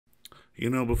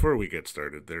Before we get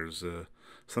started, there's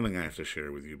something I have to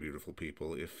share with you, beautiful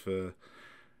people. If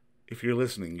you're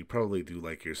listening, you probably do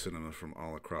like your cinema from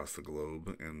all across the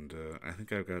globe, and I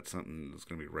think I've got something that's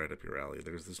going to be right up your alley.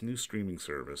 There's this new streaming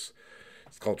service.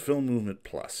 It's called Film Movement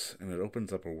Plus, and it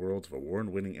opens up a world of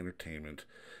award-winning entertainment,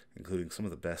 including some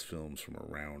of the best films from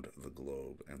around the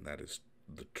globe, and that is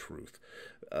the truth.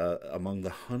 Among the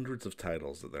hundreds of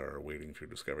titles that there are waiting for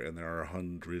discovery, and there are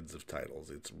hundreds of titles,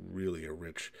 it's really a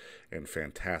rich and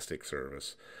fantastic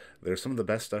service. There's some of the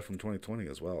best stuff from 2020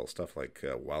 as well, stuff like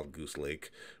Wild Goose Lake,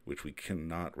 which we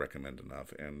cannot recommend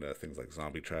enough, and things like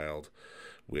Zombie Child,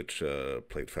 which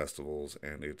played festivals,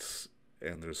 and there's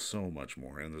so much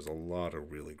more, and there's a lot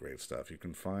of really great stuff. You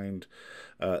can find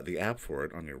the app for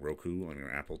it on your Roku, on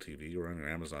your Apple TV, or on your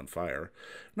Amazon Fire,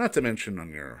 not to mention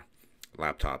on your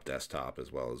laptop, desktop,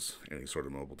 as well as any sort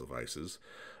of mobile devices.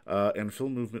 And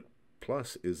Film Movement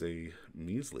Plus is a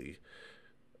measly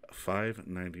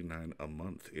 $5.99 a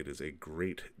month. It is a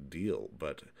great deal,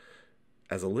 but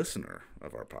as a listener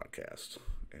of our podcast,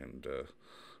 and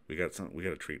we got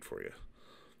a treat for you.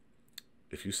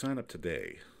 If you sign up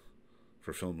today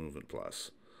for Film Movement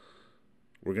Plus,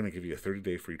 we're going to give you a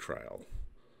 30-day free trial,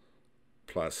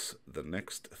 plus the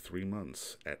next 3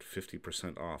 months at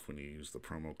 50% off when you use the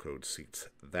promo code SEATS.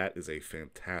 That is a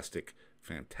fantastic,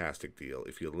 fantastic deal.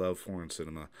 If you love foreign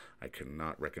cinema, I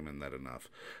cannot recommend that enough.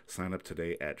 Sign up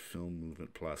today at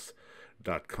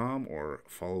filmmovementplus.com or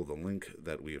follow the link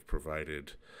that we have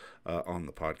provided on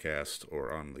the podcast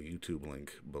or on the YouTube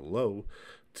link below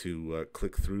to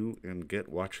click through and get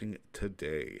watching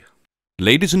today.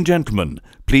 Ladies and gentlemen,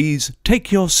 please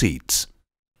take your seats.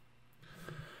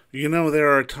 There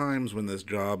are times when this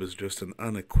job is just an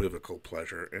unequivocal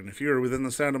pleasure, and if you are within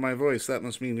the sound of my voice, that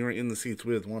must mean you're in the seats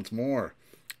with once more.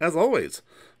 As always,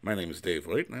 my name is Dave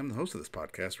Voigt, and I'm the host of this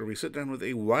podcast, where we sit down with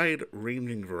a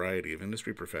wide-ranging variety of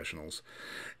industry professionals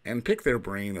and pick their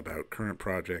brain about current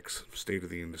projects, state of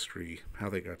the industry, how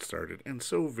they got started, and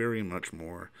so very much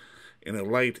more in a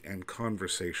light and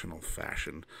conversational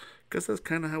fashion, because that's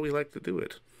kind of how we like to do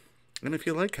it. And if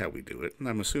you like how we do it, and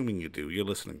I'm assuming you do, you're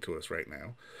listening to us right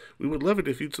now, we would love it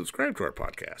if you'd subscribe to our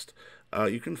podcast.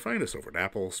 You can find us over at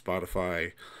Apple,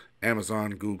 Spotify,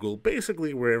 Amazon, Google,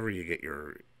 basically wherever you get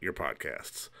your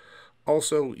podcasts.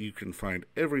 Also, you can find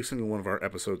every single one of our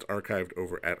episodes archived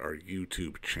over at our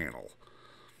YouTube channel.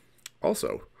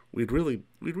 Also, we'd really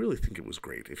think it was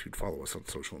great if you'd follow us on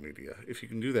social media. If you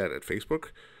can do that at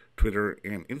Facebook, Twitter,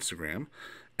 and Instagram,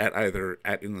 at either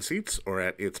at In the Seats or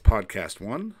at It's Podcast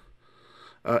One.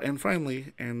 And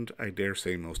finally, and I dare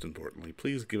say most importantly,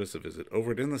 please give us a visit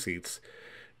over at In the Seats,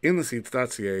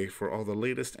 intheseats.ca, for all the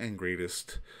latest and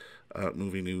greatest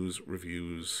movie news,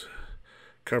 reviews,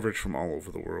 coverage from all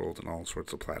over the world and all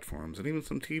sorts of platforms, and even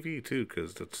some TV too,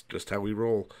 because that's just how we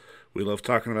roll. We love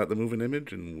talking about the moving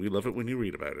image, and we love it when you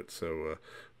read about it. So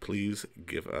please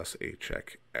give us a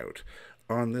check out.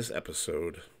 On this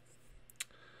episode,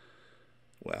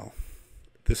 well,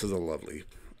 this is a lovely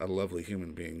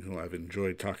human being who I've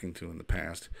enjoyed talking to in the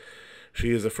past.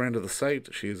 She is a friend of the site.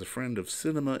 She is a friend of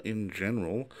cinema in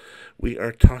general. We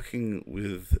are talking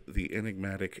with the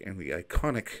enigmatic and the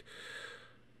iconic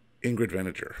Ingrid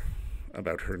Veninger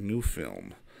about her new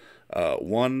film,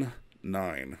 1-9,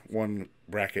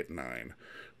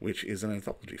 which is an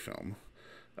anthology film,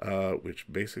 which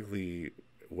basically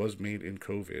was made in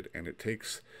COVID, and it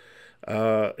takes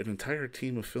an entire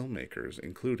team of filmmakers,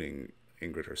 including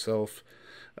Ingrid herself,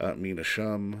 Mina,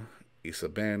 Shum,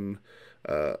 Benn,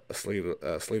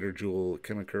 Slater,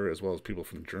 Jewell-Kemker, as well as people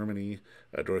from Germany,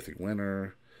 Dorothee,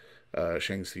 Wenner,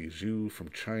 Shengze from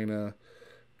China,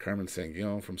 Carmen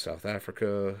Sangion from South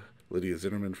Africa, Lydia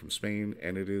Zimmermann from Spain,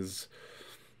 and it is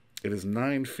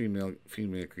 9 female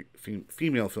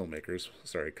filmmakers,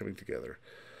 coming together,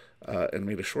 and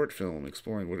made a short film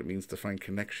exploring what it means to find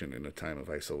connection in a time of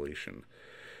isolation.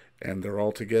 And they're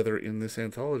all together in this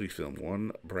anthology film,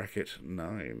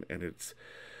 1-9, and it's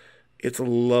a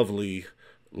lovely,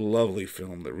 lovely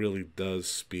film that really does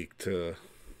speak to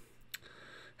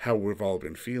how we've all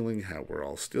been feeling, how we're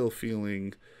all still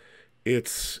feeling.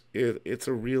 It's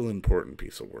a real important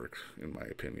piece of work, in my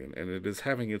opinion, and it is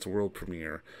having its world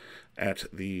premiere at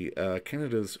the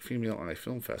Canada's Female Eye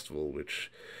Film Festival,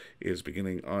 which is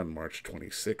beginning on March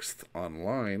 26th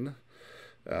online.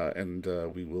 And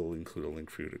we will include a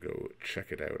link for you to go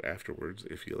check it out afterwards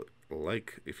if you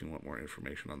want more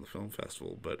information on the film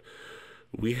festival. But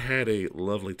we had a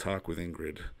lovely talk with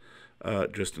Ingrid,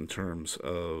 just in terms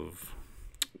of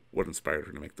what inspired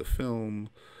her to make the film,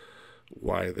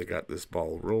 why they got this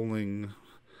ball rolling,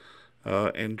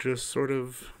 and just sort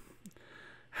of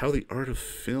how the art of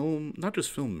film, not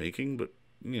just filmmaking, but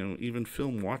even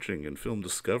film watching and film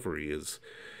discovery is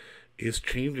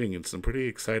changing in some pretty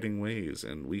exciting ways.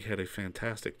 And we had a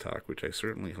fantastic talk, which I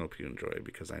certainly hope you enjoy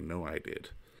because I know I did.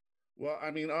 Well,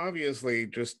 I mean, obviously,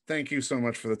 just thank you so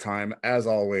much for the time. As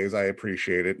always, I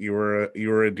appreciate it. You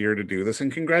were a dear to do this,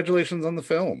 and congratulations on the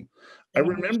film. Thank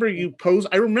you.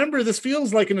 I remember this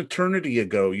feels like an eternity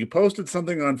ago. You posted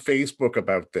something on Facebook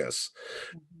about this,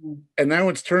 Mhm. and now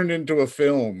it's turned into a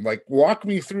film. Like, walk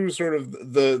me through sort of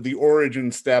the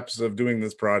origin steps of doing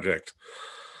this project.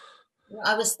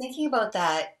 I was thinking about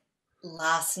that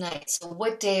last night. So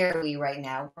what day are we right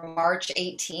now? We're March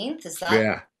 18th. Is that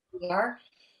Yeah. we are?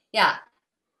 Yeah.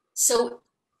 So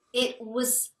it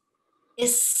was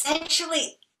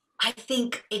essentially, I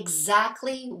think,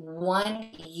 exactly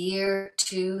 1 year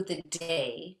to the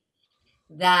day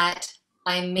that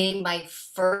I made my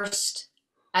first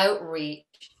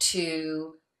outreach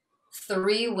to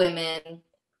 3 women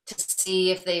to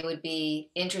see if they would be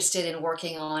interested in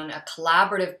working on a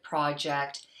collaborative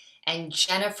project. And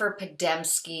Jennifer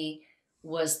Podemsky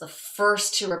was the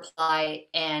first to reply,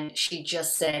 and she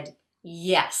just said,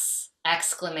 yes,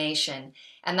 exclamation.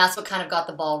 And that's what kind of got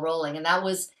the ball rolling. And that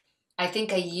was, I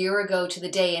think, a year ago to the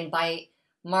day. And by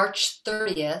March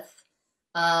 30th,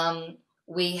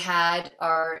 we had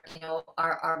our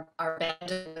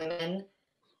band of women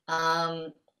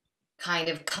um, kind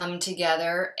of come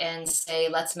together and say,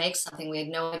 let's make something. We had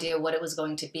no idea what it was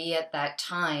going to be at that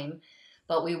time,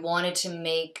 but we wanted to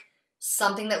make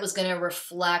something that was going to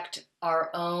reflect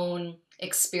our own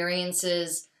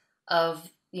experiences of,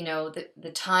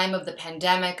 the time of the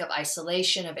pandemic, of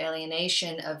isolation, of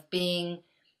alienation, of being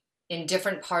in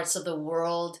different parts of the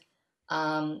world.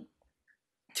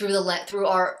 Through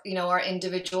our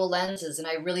individual lenses, and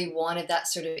I really wanted that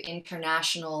sort of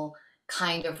international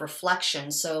kind of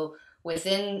reflection. So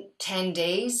within 10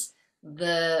 days,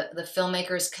 the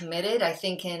filmmakers committed. I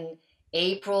think in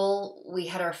April we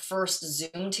had our first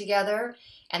Zoom together,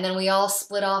 and then we all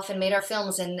split off and made our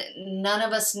films, and none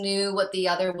of us knew what the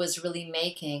other was really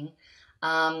making.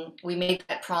 We made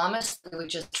that promise that we would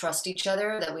just trust each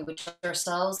other, that we would trust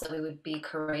ourselves, that we would be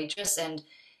courageous. And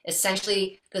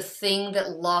essentially, the thing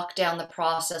that locked down the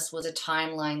process was a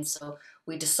timeline. So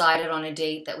we decided on a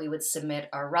date that we would submit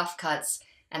our rough cuts,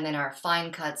 and then our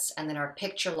fine cuts, and then our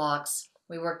picture locks.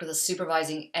 We worked with a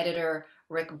supervising editor,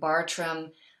 Rick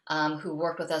Bartram, who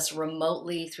worked with us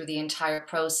remotely through the entire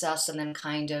process, and then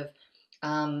kind of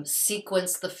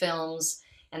sequenced the films.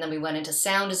 And then we went into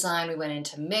sound design, we went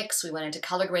into mix, we went into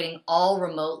color grading, all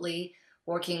remotely,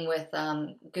 working with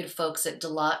good folks at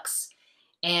Deluxe.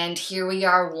 And here we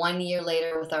are 1 year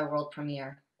later with our world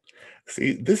premiere.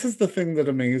 See, this is the thing that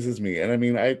amazes me, and I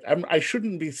mean, I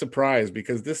shouldn't be surprised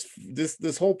because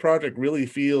this whole project really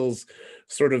feels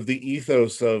sort of the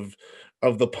ethos of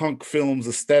the punk films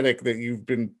aesthetic that you've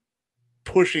been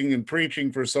pushing and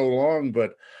preaching for so long.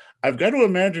 But I've got to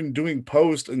imagine doing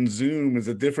post and Zoom is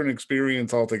a different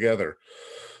experience altogether.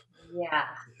 Yeah.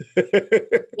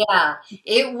 Yeah,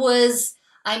 it was.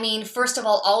 I mean, first of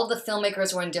all of the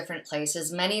filmmakers were in different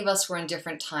places. Many of us were in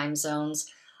different time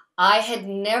zones. I had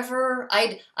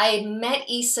met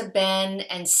Issa Benn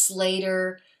and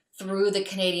Slater through the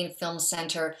Canadian Film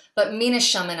Center, but Mina,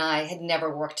 Shum, and I had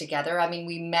never worked together. I mean,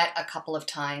 we met a couple of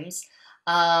times.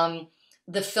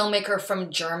 The filmmaker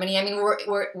from Germany. I mean,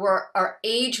 we're our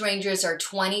age ranges are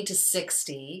 20 to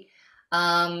 60.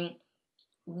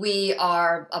 We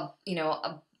are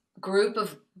a group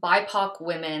of BIPOC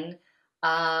women,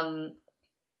 um,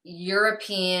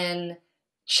 European,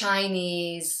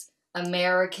 Chinese,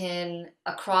 American,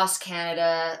 across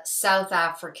Canada, South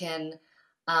African,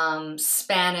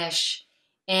 Spanish,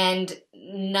 and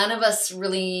none of us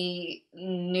really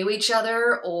knew each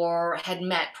other or had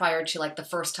met prior to like the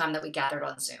first time that we gathered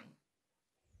on Zoom.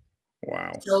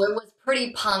 Wow. So it was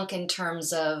pretty punk in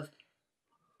terms of,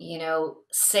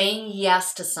 saying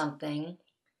yes to something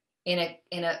in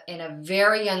a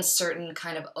very uncertain,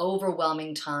 kind of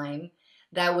overwhelming time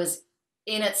that was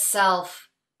in itself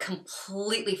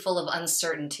completely full of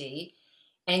uncertainty,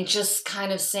 and just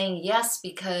kind of saying yes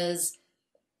because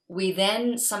we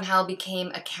then somehow became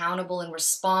accountable and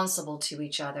responsible to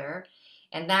each other,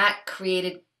 and that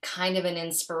created kind of an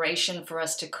inspiration for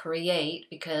us to create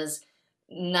because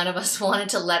none of us wanted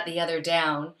to let the other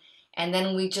down, and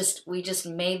then we just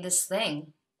made this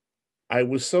thing. I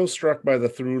was so struck by the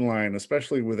through line,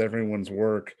 especially with everyone's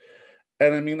work.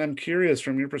 And I mean, I'm curious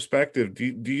from your perspective,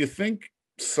 do you think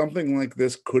something like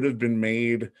this could have been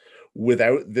made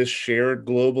without this shared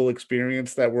global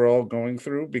experience that we're all going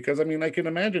through? Because I mean, I can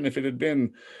imagine if it had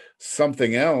been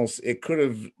something else, it could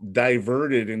have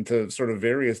diverted into sort of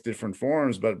various different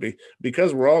forms, but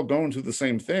because we're all going through the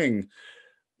same thing,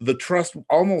 the trust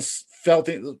almost felt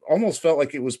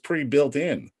like it was pre-built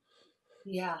in.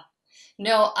 Yeah.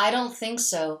 No, I don't think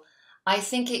so. I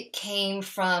think it came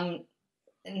from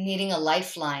needing a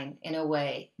lifeline in a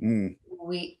way. Mm,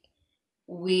 We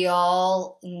we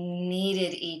all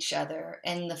needed each other,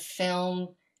 and the film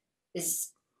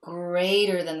is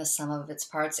greater than the sum of its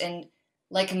parts. And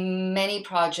like many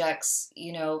projects,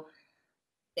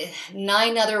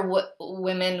 nine other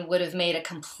women would have made a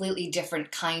completely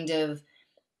different kind of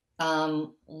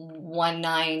one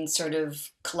nine sort of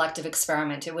collective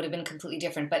experiment. It would have been completely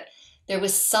different. But there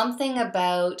was something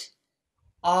about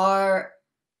our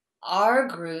our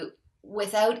group,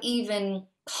 without even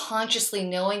consciously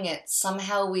knowing it,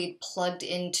 somehow we plugged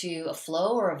into a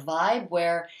flow or a vibe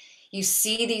where you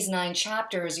see these nine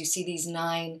chapters, you see these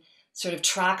nine sort of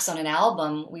tracks on an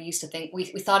album. We used to think, we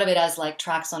thought of it as like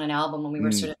tracks on an album when we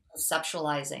were sort mm. of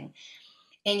conceptualizing.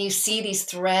 And you see these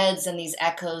threads and these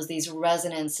echoes, these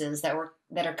resonances that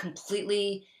are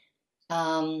completely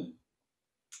um,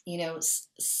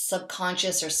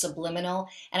 subconscious or subliminal.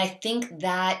 And I think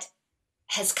that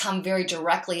has come very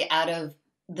directly out of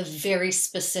the very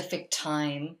specific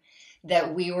time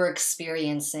that we were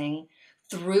experiencing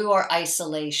through our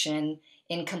isolation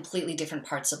in completely different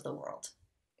parts of the world.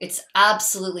 It's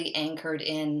absolutely anchored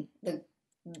in the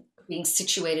being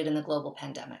situated in the global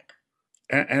pandemic.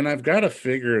 And I've got to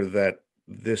figure that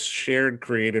this shared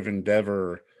creative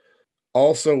endeavor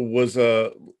also was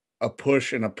a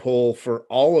push and a pull for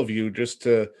all of you, just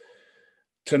to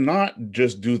not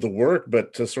just do the work,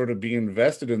 but to sort of be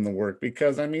invested in the work.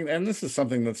 Because I mean, and this is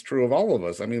something that's true of all of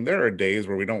us. I mean, there are days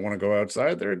where we don't want to go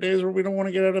outside. There are days where we don't want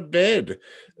to get out of bed.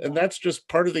 And Yeah. that's just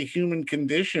part of the human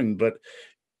condition. But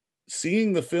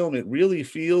seeing the film, it really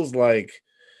feels like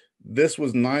this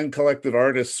was nine collective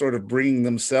artists sort of bringing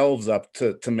themselves up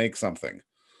to make something.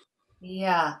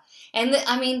 Yeah. And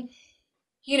I mean,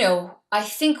 I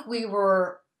think we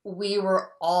were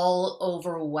all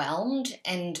overwhelmed,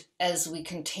 and as we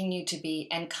continue to be,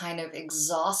 and kind of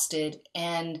exhausted,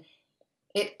 and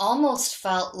it almost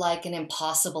felt like an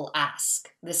impossible ask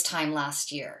this time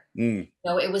last year. Mm,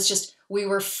 It was just, we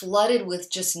were flooded with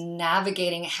just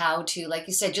navigating how to, like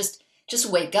you said, just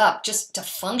wake up, just to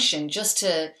function, just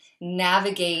to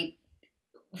navigate,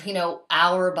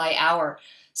 hour by hour.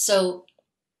 So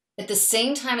at the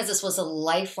same time as this was a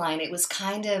lifeline, it was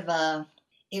kind of a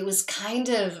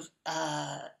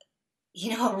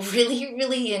really,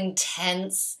 really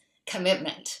intense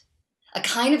commitment, a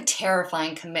kind of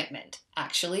terrifying commitment,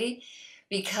 actually,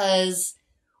 because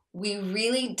we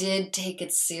really did take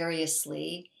it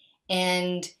seriously.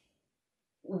 And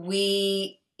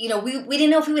we didn't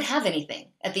know if we would have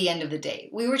anything at the end of the day.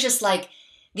 We were just like,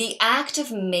 the act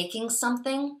of making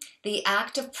something, the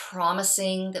act of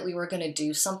promising that we were going to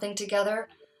do something together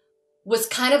was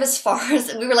kind of as far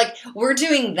as we were like, we're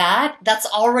doing that. That's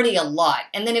already a lot.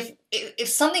 And then if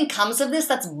something comes of this,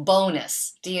 that's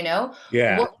bonus. Do you know?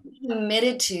 yeah. What we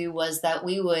committed to was that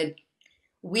we would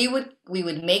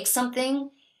make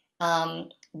something um,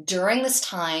 during this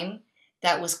time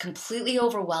that was completely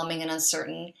overwhelming and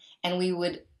uncertain, and we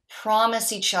would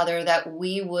promise each other that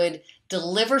we would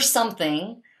deliver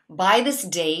something by this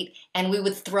date, and we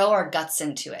would throw our guts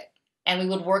into it, and we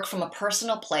would work from a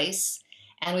personal place,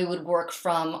 and we would work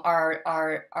from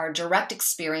our direct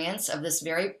experience of this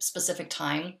very specific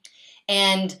time.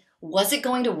 And was it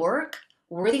going to work?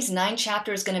 Were these nine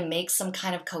chapters going to make some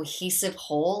kind of cohesive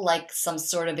whole, like some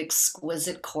sort of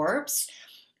exquisite corpse?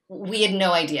 We had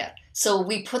no idea. So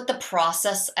we put the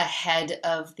process ahead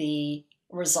of the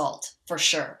result for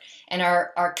sure. And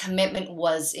our commitment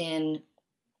was in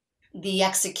the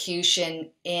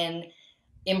execution, in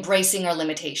embracing our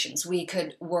limitations. We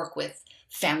could work with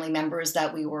family members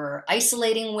that we were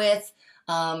isolating with.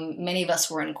 Many of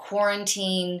us were in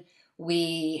quarantine.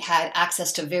 We had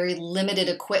access to very limited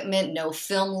equipment, no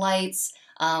film lights.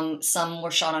 Some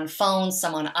were shot on phones,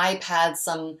 some on iPads.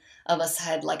 Some of us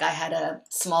had, like I had a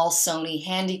small Sony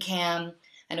Handycam.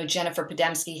 I know Jennifer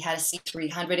Podemski had a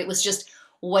C300. It was just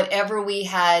whatever we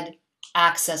had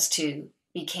access to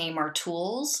became our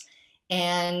tools.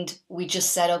 And we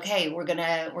just said, okay, we're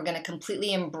gonna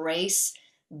completely embrace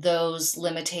those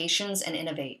limitations and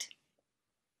innovate.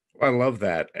 I love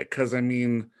that because I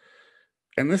mean,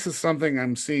 and this is something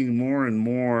I'm seeing more and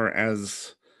more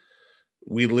as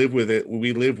we live with it.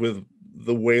 We live with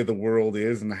the way the world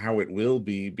is and how it will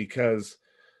be, because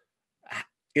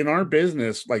in our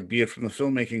business, like be it from the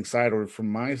filmmaking side or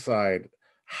from my side,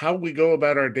 how we go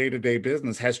about our day-to-day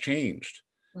business has changed.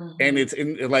 And Hmm. it's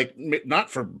in like not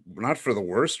for the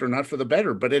worst or not for the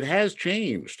better, but it has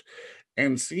changed.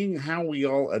 And seeing how we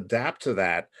all adapt to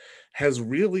that has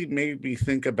really made me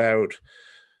think about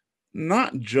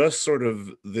not just sort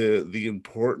of the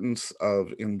importance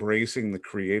of embracing the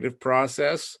creative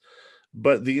process,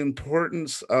 but the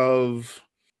importance of,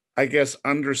 I guess,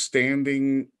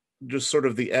 understanding just sort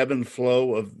of the ebb and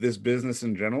flow of this business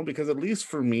in general. Because at least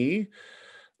for me,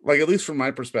 like at least from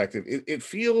my perspective, it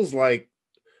feels like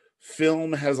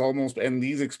film has almost, and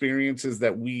these experiences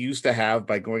that we used to have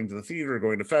by going to the theater,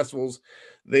 going to festivals,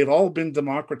 they've all been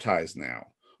democratized now.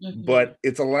 Hmm. But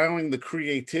it's allowing the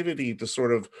creativity to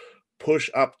sort of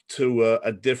push up to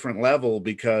a different level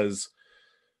because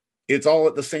it's all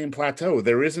at the same plateau.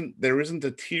 There isn't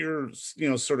a tier,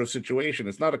 sort of situation.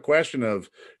 It's not a question of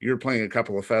you're playing a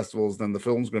couple of festivals, then the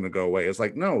film's going to go away. It's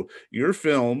like, no, your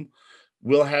film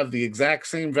will have the exact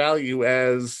same value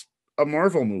as a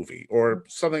Marvel movie or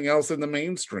something else in the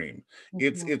mainstream.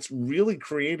 It's Hmm. it's really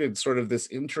created sort of this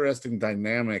interesting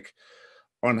dynamic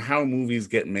on how movies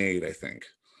get made, I think.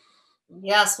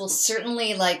 Yes, well,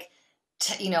 certainly, like,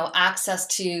 access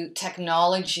to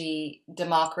technology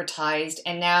democratized,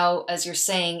 and now, as you're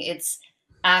saying, it's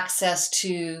access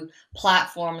to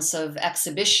platforms of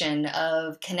exhibition,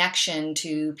 of connection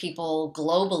to people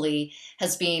globally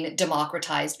has been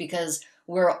democratized because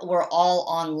we're all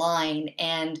online,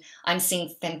 and I'm seeing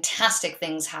fantastic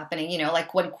things happening.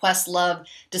 Like when Questlove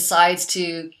decides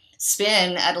to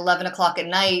spin at 11 o'clock at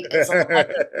night, it's a live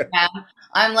Instagram.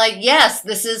 I'm like, yes,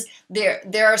 this is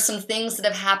there are some things that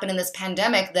have happened in this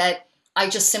pandemic that I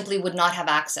just simply would not have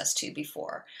access to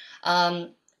before.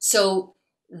 So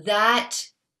that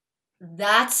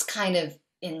that's kind of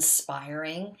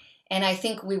inspiring. And I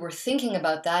think we were thinking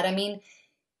about that. I mean,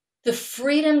 the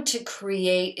freedom to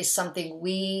create is something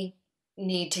we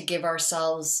need to give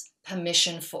ourselves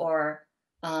permission for,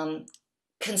 um,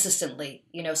 consistently,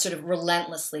 sort of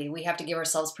relentlessly. We have to give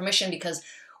ourselves permission because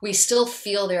we still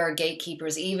feel there are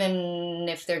gatekeepers, even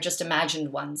if they're just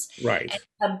imagined ones. Right.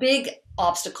 And a big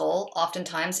obstacle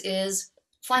oftentimes is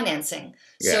financing.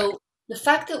 Yeah. So the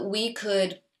fact that we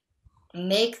could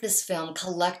make this film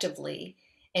collectively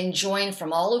and join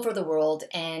from all over the world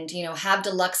and have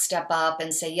Deluxe step up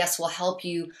and say, yes, we'll help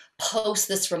you post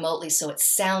this remotely so it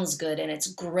sounds good and it's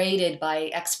graded by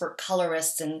expert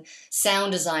colorists and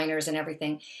sound designers and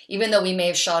everything, even though we may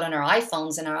have shot on our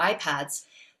iPhones and our iPads.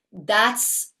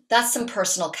 That's some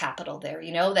personal capital there,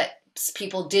 that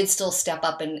people did still step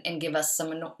up and give us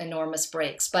some enormous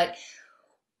breaks. But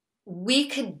we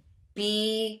could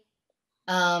be,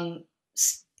 um,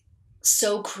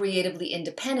 so creatively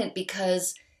independent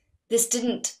because this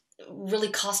didn't really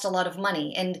cost a lot of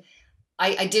money. And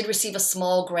I did receive a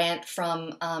small grant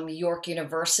from, York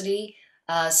University,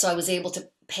 so I was able to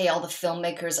pay all the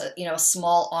filmmakers, a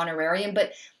small honorarium.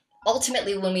 But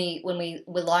ultimately, when we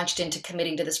launched into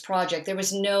committing to this project, there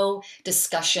was no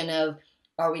discussion of,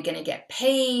 are we going to get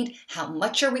paid? How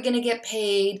much are we going to get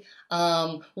paid?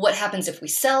 What happens if we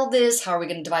sell this? How are we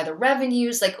going to divide the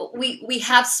revenues? Like, we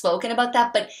have spoken about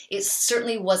that, but it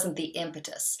certainly wasn't the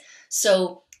impetus.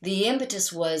 So the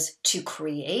impetus was to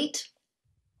create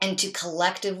and to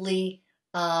collectively,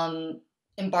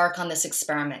 embark on this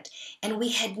experiment. And we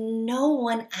had no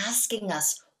one asking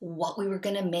us what we were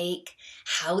going to make,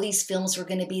 how these films were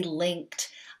going to be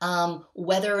linked,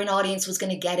 whether an audience was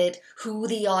going to get it, who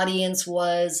the audience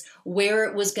was, where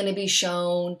it was going to be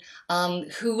shown,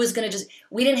 who was going to just.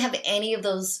 We didn't have any of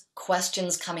those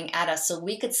questions coming at us. So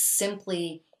we could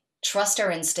simply trust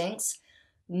our instincts,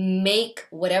 make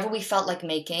whatever we felt like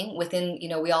making within,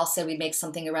 we all said we'd make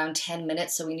something around 10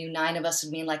 minutes. So we knew 9 of us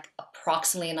would mean like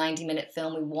approximately a 90-minute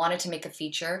film. We wanted to make a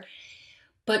feature,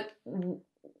 but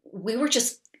we were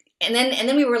just, and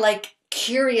then we were like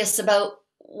curious about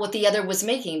what the other was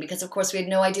making because of course we had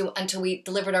no idea until we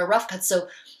delivered our rough cut. So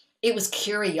it was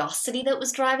curiosity that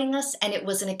was driving us, and it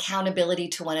was an accountability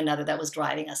to one another that was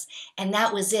driving us. And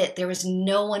that was it. There was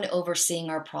no one overseeing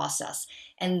our process.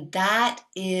 And I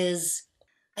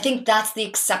think that's the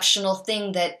exceptional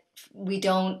thing that we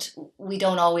don't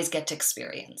always get to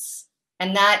experience.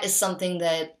 And that is something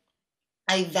that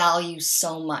I value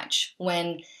so much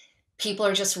when people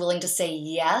are just willing to say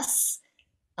yes,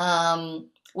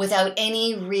 without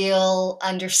any real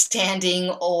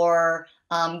understanding or,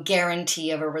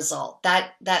 guarantee of a result.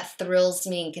 That thrills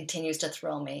me and continues to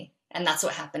thrill me, and that's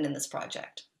what happened in this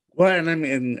project. Well, and I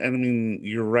mean,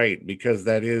 you're right because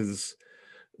that is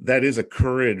a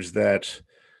courage that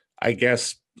I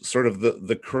guess sort of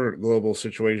the current global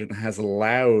situation has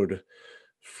allowed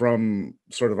from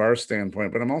sort of our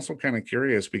standpoint. But I'm also kind of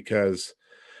curious because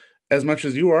as much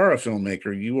as you are a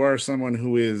filmmaker, you are someone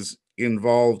who is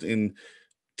involved in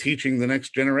teaching the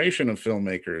next generation of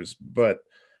filmmakers. But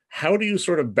how do you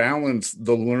sort of balance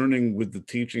the learning with the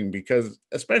teaching? Because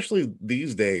especially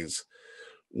these days,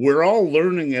 we're all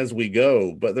learning as we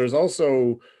go, but there's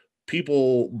also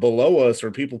people below us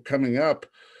or people coming up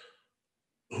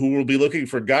who will be looking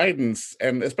for guidance.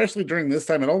 And especially during this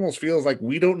time, it almost feels like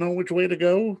we don't know which way to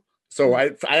go. So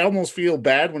I almost feel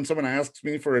bad when someone asks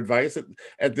me for advice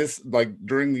at this, like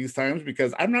during these times,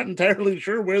 because I'm not entirely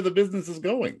sure where the business is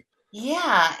going.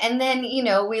 Yeah, and then,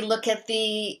 we look at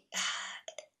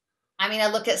I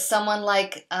look at someone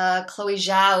like Chloe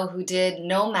Zhao who did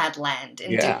Nomadland,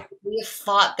 and did Yeah. we have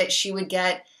thought that she would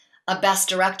get a Best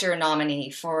Director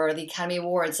nominee for the Academy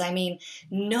Awards?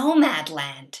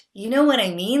 Nomadland, you know what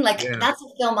I mean? Like, Yeah. that's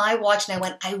a film I watched and I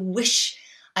went, I wish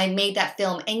I made that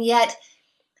film. And yet,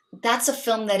 that's a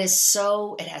film that is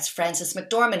it has Frances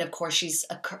McDormand, of course, she's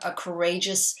a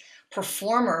courageous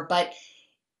performer, but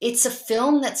it's a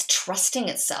film that's trusting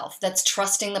itself, that's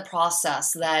trusting the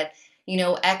process, that,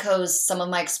 echoes some of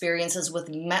my experiences with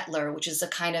Mettler, which is a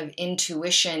kind of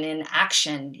intuition in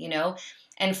action.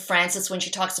 And Frances, when she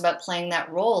talks about playing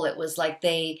that role, it was like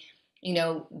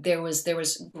there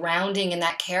was grounding in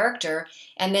that character.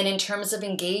 And then in terms of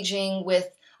engaging with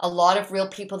a lot of real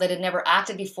people that had never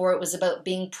acted before, it was about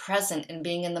being present and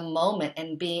being in the moment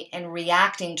and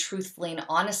reacting truthfully and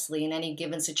honestly in any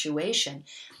given situation.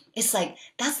 It's like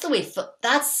that's the way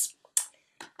that's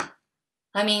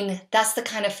the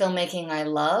kind of filmmaking I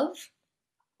love.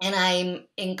 And I'm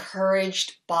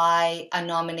encouraged by a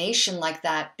nomination like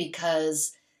that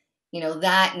because,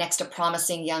 that next to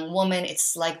Promising Young Woman,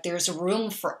 it's like there's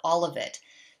room for all of it.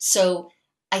 So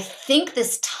I think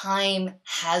this time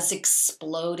has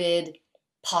exploded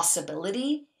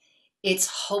possibility. It's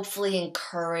hopefully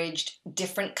encouraged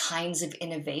different kinds of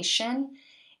innovation.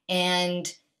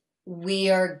 And we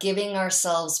are giving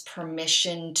ourselves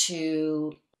permission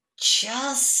to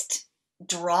just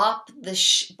drop the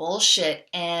bullshit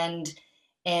and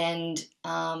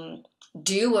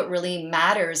do what really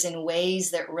matters in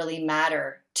ways that really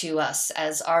matter to us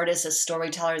as artists, as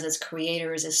storytellers, as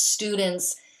creators, as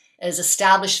students, as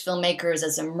established filmmakers,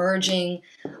 as emerging,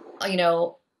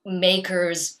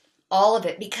 makers, all of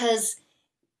it, because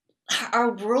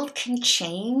our world can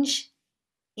change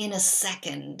in a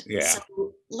second. Yeah.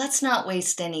 So let's not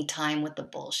waste any time with the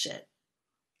bullshit.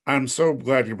 I'm so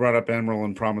glad you brought up Emerald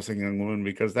and Promising Young Woman,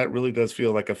 because that really does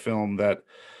feel like a film that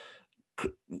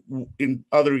in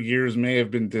other years may have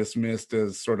been dismissed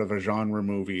as sort of a genre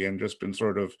movie and just been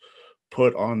sort of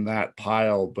put on that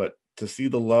pile. But to see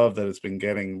the love that it's been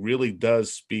getting really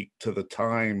does speak to the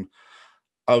time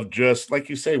of, just like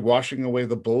you say, washing away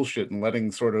the bullshit and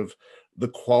letting sort of the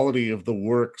quality of the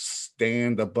work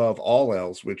stand above all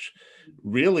else, which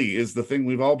really is the thing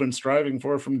we've all been striving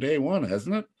for from day one,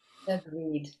 hasn't it?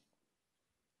 Agreed.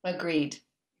 Agreed.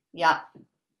 Yeah.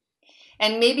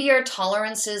 And maybe our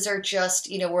tolerances are just,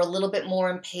 we're a little bit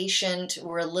more impatient.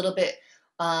 We're a little bit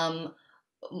um,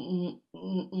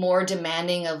 more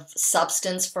demanding of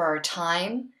substance for our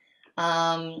time,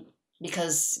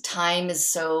 because time is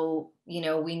so,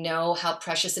 we know how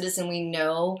precious it is, and we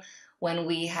know when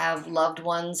we have loved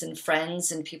ones and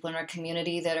friends and people in our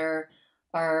community that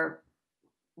are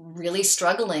really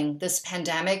struggling. This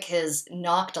pandemic has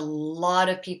knocked a lot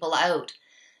of people out.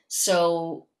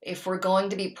 So if we're going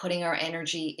to be putting our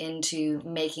energy into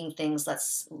making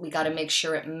things, we got to make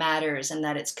sure it matters and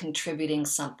that it's contributing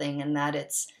something, and that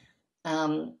it's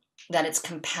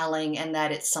compelling, and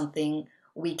that it's something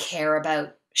we care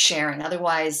about sharing.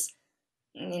 Otherwise,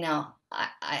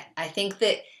 I think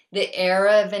that the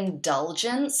era of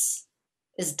indulgence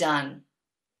is done.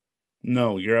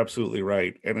 No, you're absolutely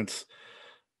right. And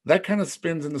that kind of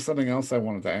spins into something else I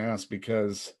wanted to ask,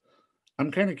 because I'm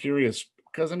kind of curious,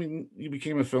 because I mean, you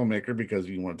became a filmmaker because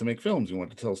you wanted to make films, you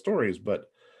wanted to tell stories,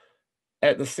 but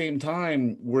at the same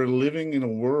time, we're living in a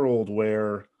world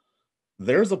where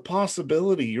there's a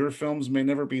possibility your films may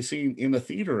never be seen in a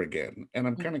theater again. And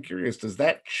I'm kind of curious, does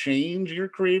that change your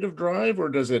creative drive, or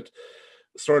does it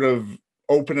sort of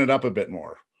open it up a bit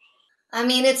more?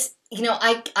 It's,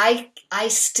 I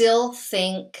still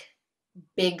think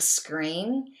big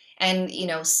screen, and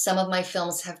some of my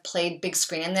films have played big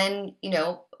screen and then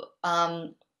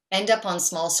um, end up on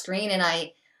small screen, and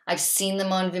I've seen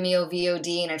them on Vimeo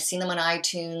VOD, and I've seen them on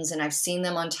iTunes, and I've seen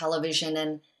them on television,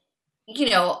 and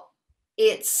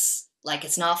it's like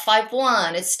it's not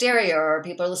 5:1, it's stereo, or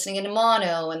people are listening in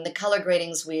mono, and the color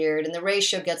grading's weird, and the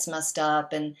ratio gets messed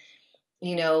up, and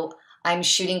you know, I'm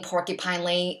shooting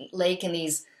Lake in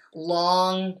these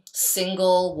long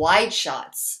single wide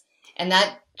shots. And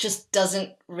that just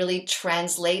doesn't really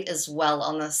translate as well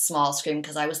on the small screen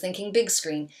because I was thinking big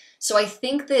screen. So I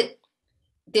think that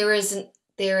there is an,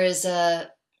 there is a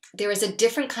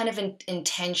different kind of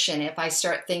intention if I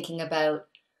start thinking about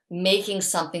making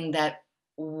something that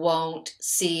won't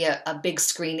see a big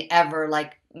screen ever,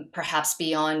 like perhaps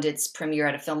beyond its premiere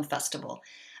at a film festival.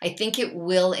 I think it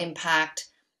will impact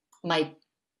my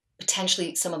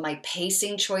potentially some of my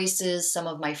pacing choices, some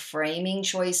of my framing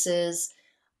choices,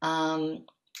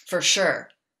 for sure.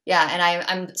 Yeah, and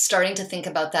I'm starting to think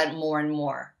about that more and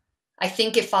more. I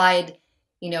think if I'd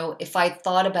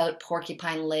thought about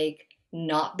Porcupine Lake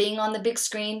not being on the big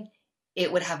screen,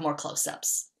 it would have more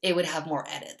close-ups. It would have more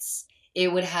edits.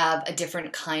 It would have a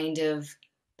different kind of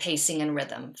pacing and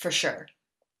rhythm, for sure.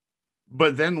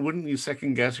 But then wouldn't you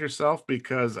second guess yourself?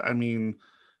 Because I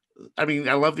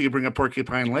love that you bring up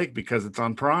Porcupine Lake because it's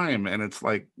on Prime, and it's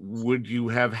like, would you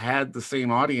have had the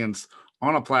same audience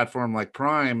on a platform like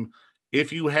Prime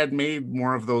if you had made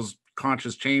more of those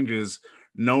conscious changes,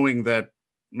 knowing that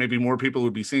maybe more people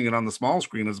would be seeing it on the small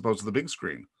screen as opposed to the big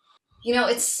screen?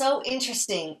 It's so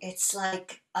interesting. It's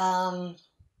like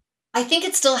I think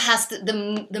it still has to,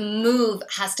 the move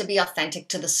has to be authentic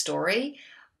to the story,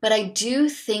 but I do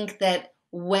think that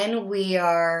when we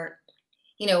are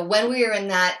in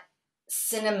that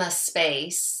cinema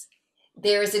space,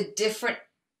 there's a different,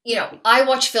 I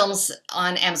watch films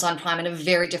on Amazon Prime in a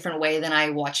very different way than I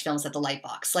watch films at the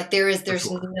Lightbox. Like For there's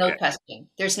sure. no Yeah. question.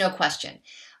 There's no question.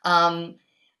 Um,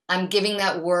 I'm giving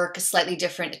that work a slightly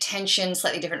different attention,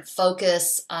 slightly different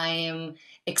focus. I am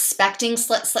expecting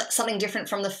something different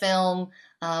from the film,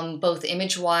 both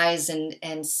image wise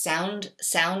and sound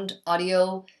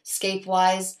audio scape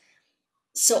wise.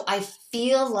 So I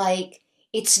feel like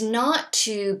it's not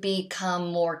to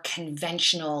become more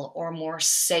conventional or more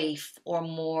safe or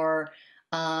more,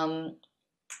 um,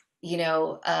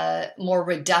 more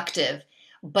reductive,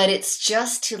 but it's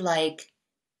just to like,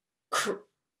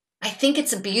 I think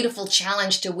it's a beautiful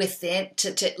challenge to within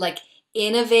to like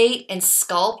innovate and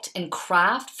sculpt and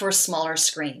craft for a smaller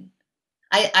screen.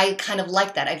 I kind of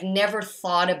like that. I've never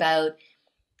thought about,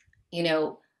 you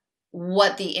know,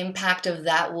 what the impact of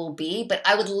that will be, but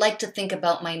I would like to think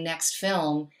about my next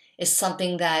film as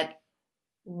something that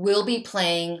will be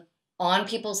playing on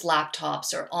people's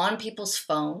laptops or on people's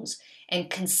phones and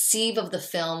conceive of the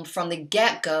film from the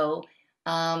get-go,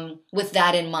 with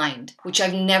that in mind, which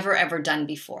I've never ever done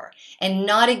before. And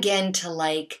not again to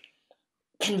like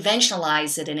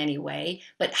conventionalize it in any way,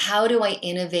 but how do I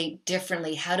innovate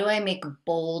differently? How do I make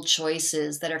bold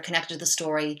choices that are connected to the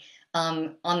story,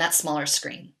 on that smaller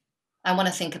screen? I want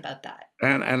to think about that.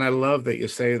 And I love that you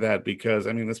say that because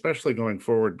especially going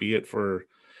forward, be it for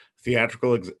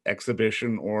theatrical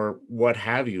exhibition or what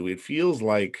have you, it feels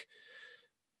like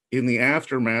in the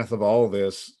aftermath of all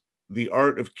this, the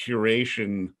art of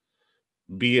curation,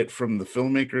 be it from the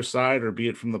filmmaker side or be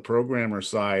it from the programmer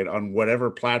side, on whatever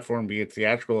platform, be it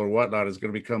theatrical or whatnot, is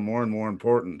going to become more and more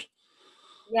important.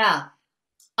 Yeah,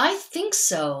 I think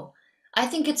so. I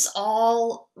think it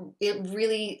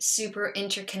really super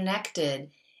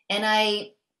interconnected. And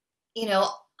you know,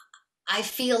 I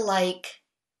feel like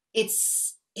it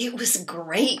was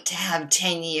great to have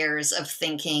 10 years of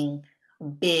thinking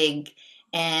big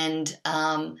and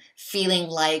feeling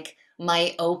like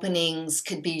my openings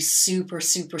could be super,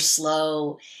 super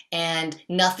slow and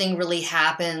nothing really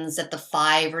happens at the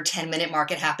 5 or 10 minute mark.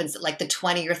 It happens at like the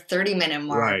 20 or 30 minute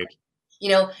mark. Right.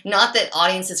 Not that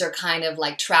audiences are kind of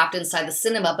like trapped inside the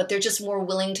cinema, but they're just more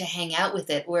willing to hang out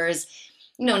with it. Whereas,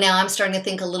 now I'm starting to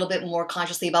think a little bit more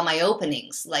consciously about my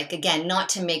openings. Like, again, not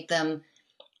to make them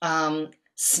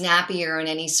snappier in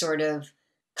any sort of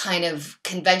kind of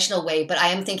conventional way, but I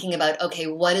am thinking about, okay,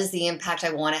 what is the impact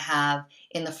I want to have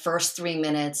in the first 3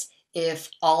 minutes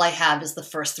if all I have is the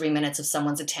first 3 minutes of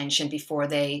someone's attention before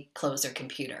they close their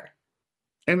computer?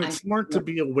 And I'm it's smart to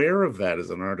be aware of that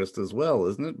as an artist as well,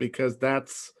 isn't it? Because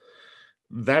that's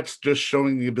just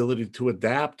showing the ability to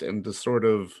adapt and to sort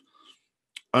of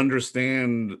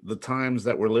understand the times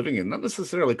that we're living in, not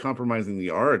necessarily compromising the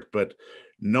art, but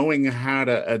knowing how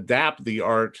to adapt the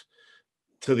art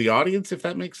to the audience, if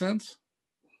that makes sense.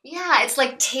 Yeah, it's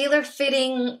like tailor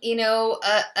fitting,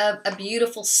 a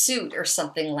beautiful suit or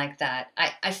something like that.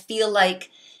 I feel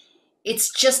like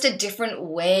it's just a different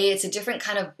way. It's a different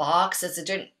kind of box. It's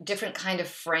a different kind of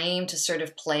frame to sort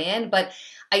of play in. But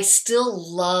I still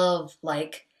love,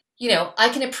 like, I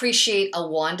can appreciate a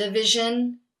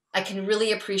WandaVision. I can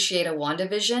really appreciate a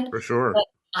WandaVision. For sure. But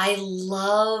I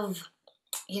love,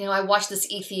 I watched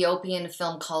this Ethiopian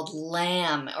film called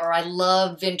Lamb, or I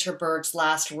love Winterberg's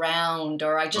Last Round,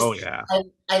 or Oh yeah.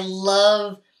 I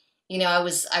love,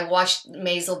 I watched the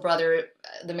Maisel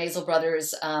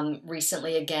brothers,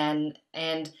 recently again,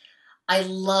 and I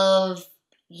love,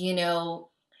 you know,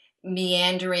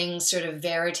 meandering sort of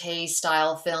verite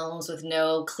style films with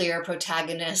no clear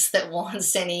protagonist that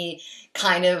wants any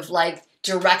kind of like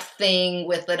direct thing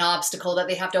with an obstacle that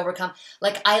they have to overcome.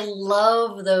 Like, I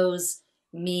love those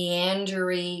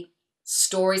meandery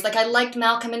stories. Like, I liked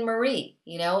Malcolm and Marie,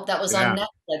 that was on Yeah.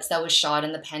 Netflix, that was shot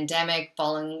in the pandemic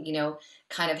following,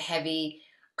 kind of heavy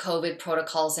COVID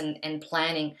protocols and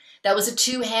planning. That was a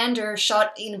two-hander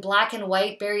shot in black and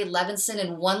white, Barry Levinson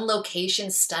in one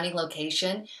location, stunning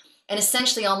location, and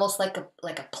essentially almost like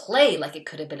a play, like it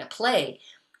could have been a play.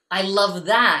 I love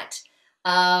that.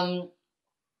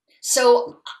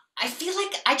 So I feel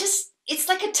like it's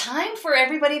like a time for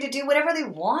everybody to do whatever they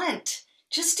want.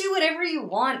 Just do whatever you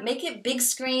want. Make it big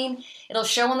screen. It'll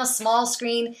show on the small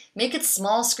screen. Make it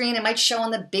small screen. It might show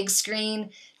on the big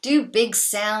screen. Do big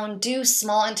sound. Do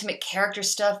small intimate character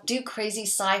stuff. Do crazy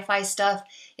sci-fi stuff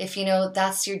if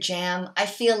that's your jam. I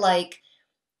feel like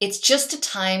it's just a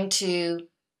time to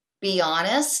be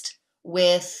honest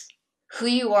with who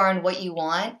you are and what you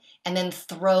want, and then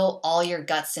throw all your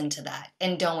guts into that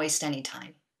and don't waste any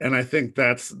time. And I think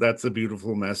that's a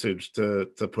beautiful message to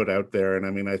put out there. And I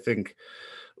mean, I think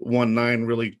 1-9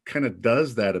 really kind of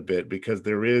does that a bit, because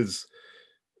there is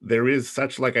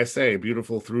such, like I say, a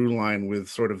beautiful through line with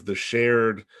sort of the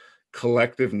shared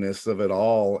collectiveness of it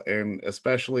all. And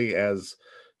especially as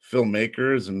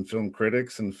filmmakers and film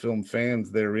critics and film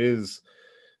fans, there is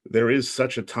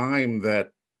such a time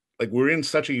that, like, we're in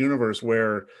such a universe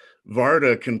where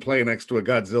Varda can play next to a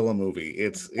Godzilla movie.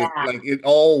 It Yeah. like it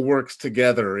all works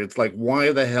together. It's like,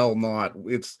 why the hell not?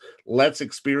 It's Let's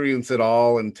experience it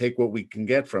all and take what we can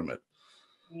get from it.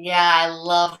 Yeah, I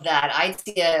love that. I'd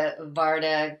see a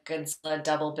Varda Godzilla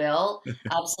double bill.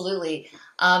 Absolutely.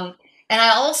 And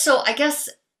I guess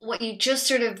what you just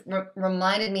sort of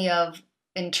reminded me of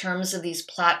in terms of these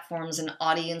platforms and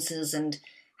audiences and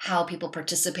how people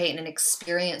participate and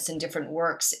experience in different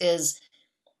works is,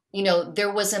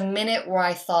 there was a minute where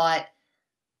I thought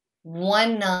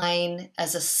 1-9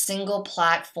 as a single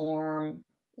platform,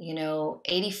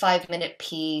 85-minute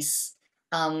piece,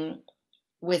 um,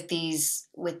 with these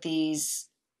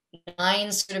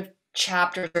 9 sort of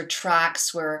chapters or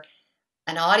tracks where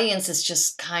an audience is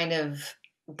just kind of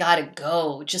gotta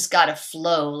go, just gotta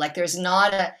flow. Like, there's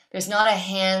not a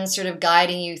hand sort of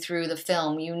guiding you through the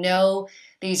film.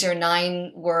 These are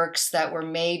 9 works that were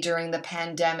made during the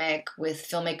pandemic with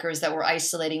filmmakers that were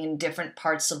isolating in different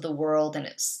parts of the world, and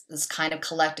it's this kind of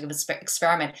collective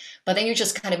experiment. But then you're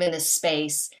just kind of in this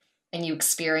space and you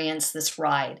experience this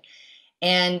ride.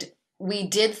 And we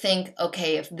did think,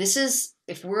 okay, if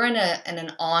we're in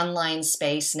an online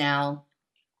space now,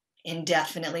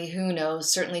 indefinitely, who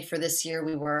knows? Certainly for this year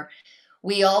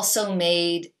we also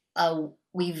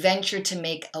we ventured to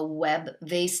make a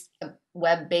web-based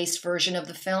version of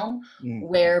the film, Mm.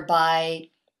 whereby,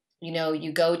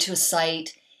 you go to a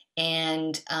site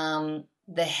and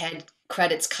the head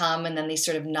credits come, and then these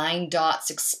sort of 9 dots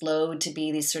explode to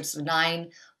be these sorts of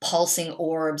 9 pulsing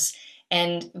orbs,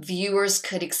 and viewers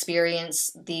could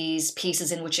experience these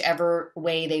pieces in whichever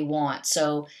way they want.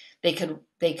 So they could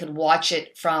watch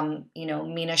it from,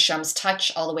 Mina Shum's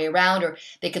touch all the way around, or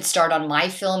they could start on my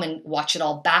film and watch it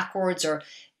all backwards, or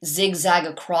zigzag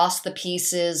across the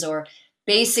pieces, or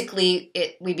basically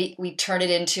we turn it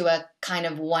into a kind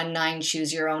of 1-9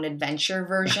 choose your own adventure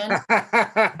version.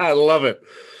 I love it.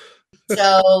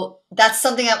 So that's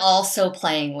something I'm also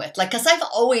playing with. Like, because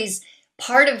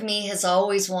part of me has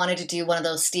always wanted to do one of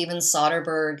those Steven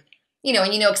Soderbergh,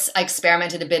 I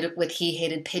experimented a bit with He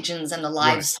Hated Pigeons and the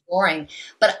live Right. scoring,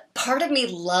 but part of me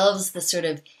loves the sort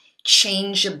of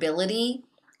changeability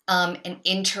and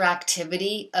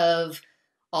interactivity of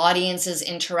audiences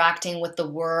interacting with the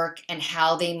work and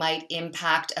how they might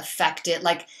affect it.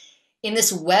 Like, in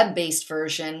this web-based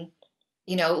version,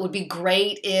 it would be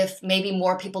great if maybe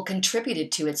more people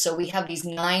contributed to it. So we have these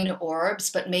 9 orbs,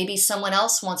 but maybe someone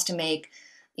else wants to make,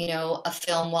 a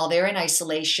film while they're in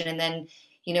isolation. And then,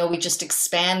 we just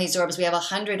expand these orbs. We have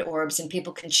 100 orbs, and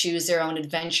people can choose their own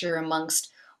adventure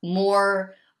amongst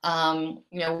more,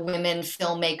 women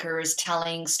filmmakers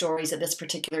telling stories at this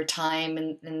particular time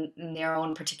in their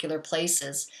own particular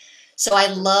places. So I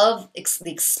love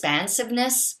the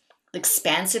expansiveness, the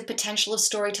expansive potential of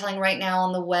storytelling right now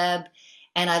on the web.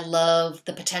 And I love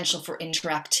the potential for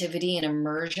interactivity and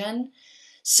immersion.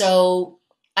 So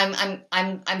I'm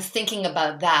thinking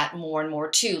about that more and more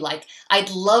too. Like, I'd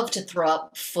love to throw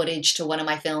up footage to one of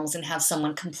my films and have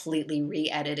someone completely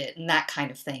re-edit it and that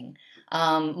kind of thing.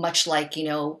 Much like,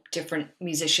 different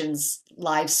musicians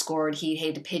live scored He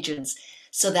Hated Pigeons.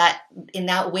 So that in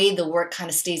that way, the work kind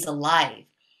of stays alive,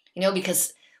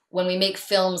 because when we make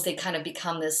films, they kind of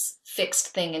become this fixed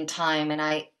thing in time. And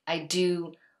I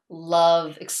do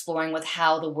love exploring with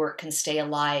how the work can stay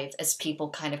alive as people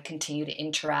kind of continue to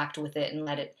interact with it and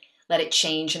let let it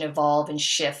change and evolve and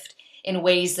shift in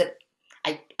ways that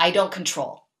I don't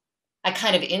control. I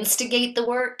kind of instigate the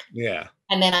work, Yeah.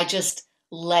 and then I just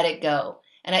let it go.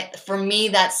 And for me,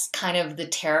 that's kind of the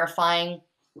terrifying.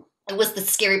 It was the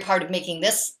scary part of making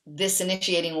this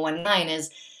initiating 1/9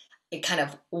 is I kind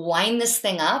of wind this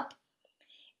thing up,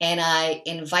 and I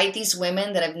invite these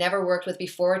women that I've never worked with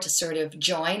before to sort of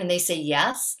join, and they say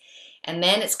yes. And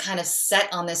then it's kind of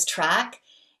set on this track,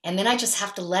 and then I just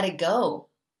have to let it go,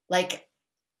 like,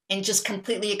 and just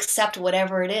completely accept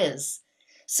whatever it is.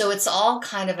 So it's all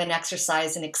kind of an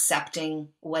exercise in accepting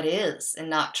what is and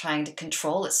not trying to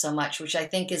control it so much, which I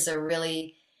think is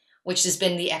which has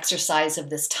been the exercise of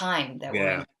this time that we're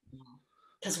Yeah. in,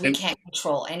 because we can't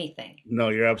control anything. No,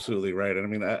 you're absolutely right. And I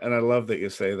mean, and I love that you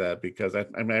say that, because I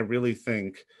mean, I really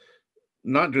think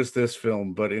not just this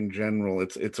film, but in general,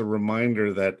 it's a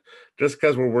reminder that just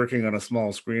because we're working on a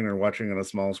small screen or watching on a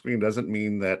small screen doesn't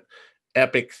mean that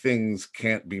epic things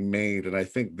can't be made. And I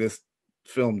think this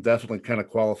film definitely kind of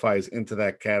qualifies into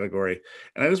that category.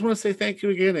 And I just want to say thank you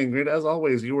again, Ingrid. As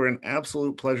always, you were an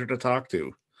absolute pleasure to talk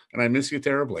to. And I miss you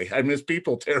terribly. I miss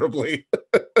people terribly.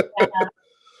 Yeah.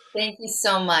 Thank you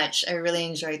so much. I really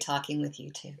enjoyed talking with you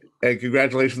too. And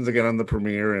congratulations again on the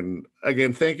premiere. And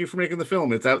again, thank you for making the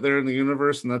film. It's out there in the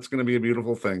universe, and that's going to be a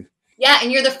beautiful thing. Yeah,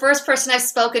 and you're the first person I've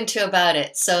spoken to about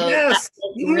it. So Yes.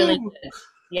 that's really good.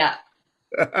 Yeah.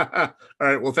 All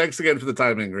right. Well, thanks again for the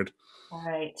time, Ingrid. All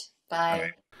right. Bye. All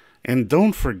right. And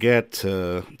don't forget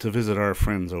to visit our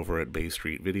friends over at Bay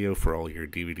Street Video for all your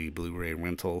DVD, Blu-ray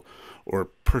rental, or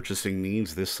purchasing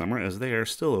needs this summer, as they are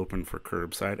still open for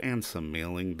curbside and some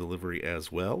mailing delivery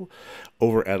as well.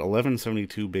 Over at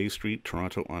 1172 Bay Street,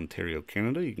 Toronto, Ontario,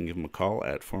 Canada, you can give them a call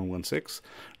at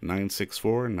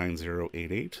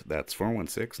 416-964-9088. That's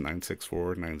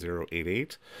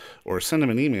 416-964-9088. Or send them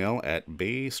an email at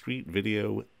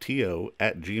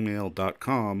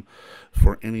baystreetvideoto@gmail.com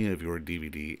for any of your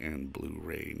DVD and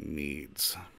Blu-ray needs.